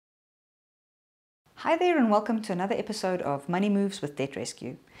Hi there and welcome to another episode of Money Moves with Debt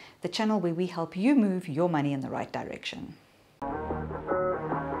Rescue, the channel where we help you move your money in the right direction.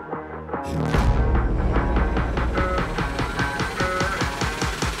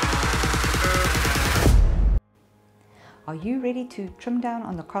 Are you ready to trim down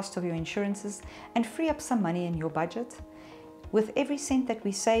on the cost of your insurances and free up some money in your budget? With every cent that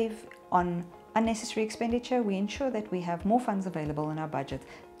we save on unnecessary expenditure, we ensure that we have more funds available in our budget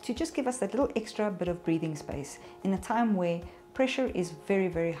to just give us that little extra bit of breathing space in a time where pressure is very,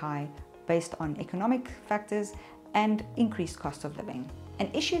 very high based on economic factors and increased cost of living. An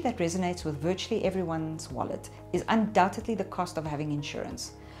issue that resonates with virtually everyone's wallet is undoubtedly the cost of having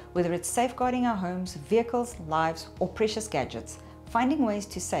insurance. Whether it's safeguarding our homes, vehicles, lives, or precious gadgets, finding ways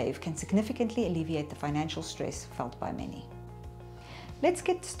to save can significantly alleviate the financial stress felt by many. Let's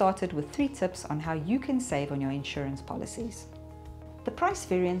get started with 3 tips on how you can save on your insurance policies. The price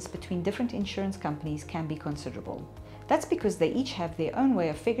variance between different insurance companies can be considerable. That's because they each have their own way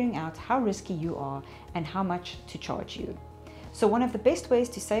of figuring out how risky you are and how much to charge you. So one of the best ways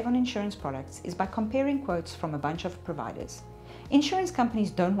to save on insurance products is by comparing quotes from a bunch of providers. Insurance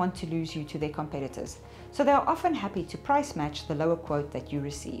companies don't want to lose you to their competitors, so they are often happy to price match the lower quote that you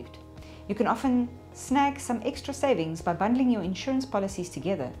received. You can often snag some extra savings by bundling your insurance policies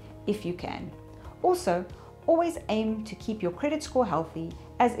together if you can. Also, always aim to keep your credit score healthy,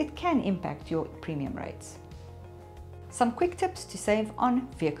 as it can impact your premium rates. Some quick tips to save on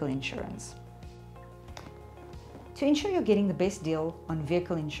vehicle insurance. To ensure you're getting the best deal on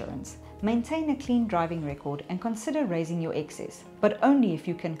vehicle insurance, maintain a clean driving record and consider raising your excess, but only if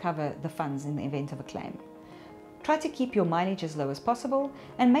you can cover the funds in the event of a claim. Try to keep your mileage as low as possible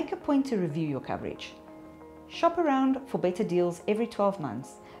and make a point to review your coverage. Shop around for better deals every 12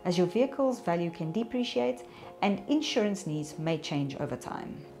 months, as your vehicle's value can depreciate and insurance needs may change over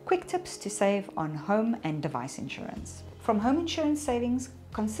time. Quick tips to save on home and device insurance. From home insurance savings,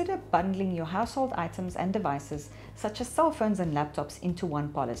 consider bundling your household items and devices such as cell phones and laptops into one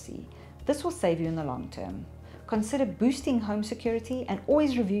policy. This will save you in the long term. Consider boosting home security and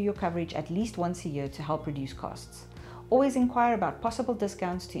always review your coverage at least once a year to help reduce costs. Always inquire about possible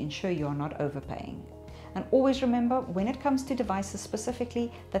discounts to ensure you are not overpaying. And always remember, when it comes to devices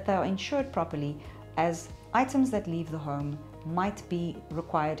specifically, that they are insured properly, as items that leave the home might be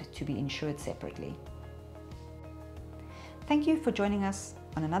required to be insured separately. Thank you for joining us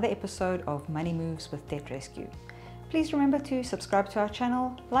on another episode of Money Moves with Debt Rescue. Please remember to subscribe to our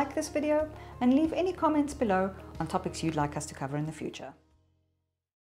channel, like this video, and leave any comments below on topics you'd like us to cover in the future.